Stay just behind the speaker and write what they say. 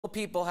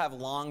People have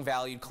long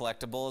valued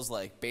collectibles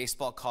like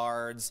baseball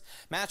cards,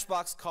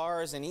 Matchbox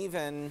cars, and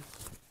even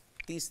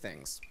these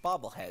things,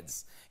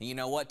 bobbleheads. And you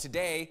know what?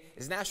 Today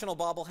is National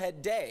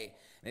Bobblehead Day.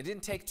 And it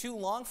didn't take too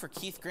long for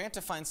Keith Grant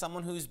to find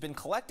someone who's been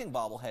collecting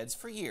bobbleheads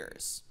for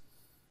years.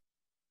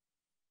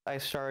 I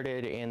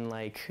started in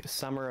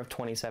summer of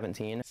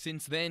 2017.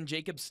 Since then,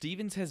 Jacob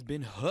Stevens has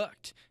been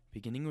hooked,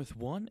 beginning with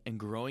one and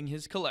growing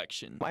his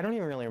collection. I don't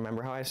even really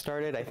remember how I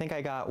started. I think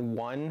I got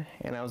one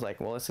and I was like,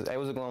 well, it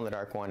was a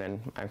glow-in-the-dark one,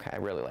 and I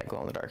really like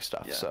glow-in-the-dark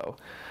stuff. Yeah. So,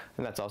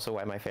 and that's also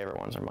why my favorite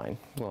ones are mine,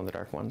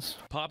 glow-in-the-dark ones.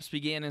 Pops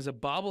began as a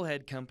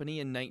bobblehead company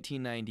in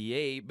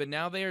 1998, but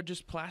now they are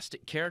just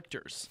plastic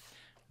characters.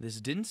 This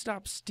didn't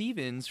stop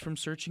Stevens from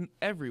searching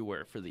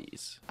everywhere for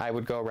these. I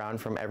would go around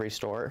from every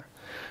store,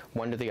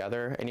 one to the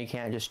other, and you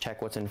can't just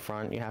check what's in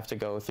front. You have to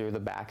go through the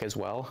back as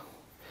well.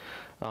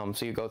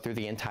 So you go through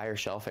the entire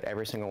shelf at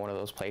every single one of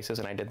those places,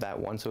 and I did that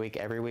once a week,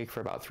 every week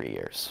for about 3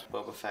 years.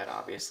 Boba Fett,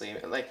 obviously,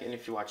 and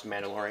if you watch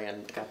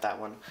Mandalorian, got that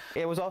one.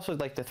 It was also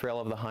the thrill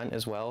of the hunt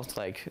as well.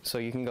 So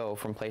you can go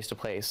from place to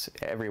place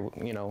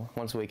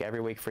once a week,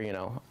 every week for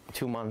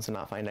 2 months and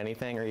not find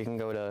anything, or you can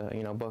go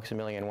to Books A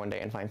Million one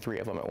day and find 3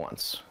 of them at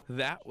once.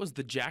 That was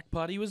the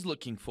jackpot he was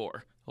looking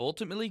for,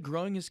 ultimately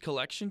growing his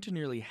collection to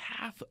nearly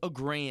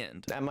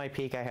 $500,000. At my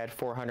peak, I had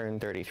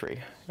 433,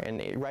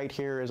 and right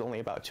here is only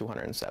about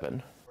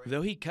 207.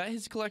 Though he cut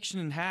his collection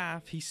in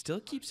half, he still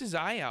keeps his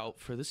eye out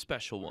for the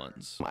special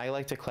ones. I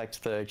like to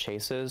collect the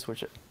chases,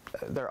 which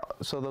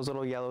so those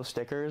little yellow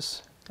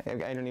stickers. I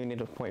don't even need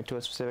to point to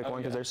a specific one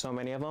because there's so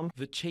many of them.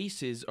 The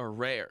chases are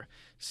rare.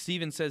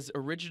 Steven says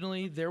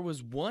originally there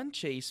was one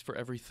chase for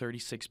every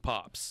 36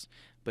 pops,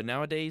 but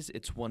nowadays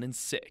it's 1 in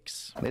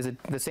 6. It's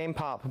the same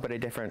pop, but a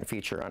different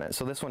feature on it.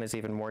 So this one is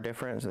even more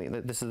different. So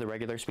this is the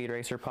regular Speed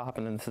Racer pop,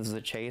 and then this is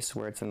the chase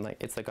where it's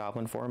it's the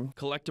goblin form.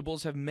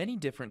 Collectibles have many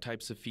different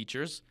types of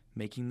features,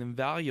 making them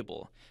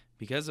valuable.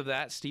 Because of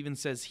that, Steven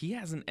says he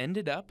hasn't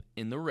ended up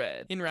in the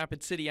red. In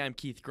Rapid City, I'm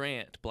Keith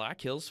Grant,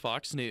 Black Hills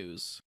Fox News.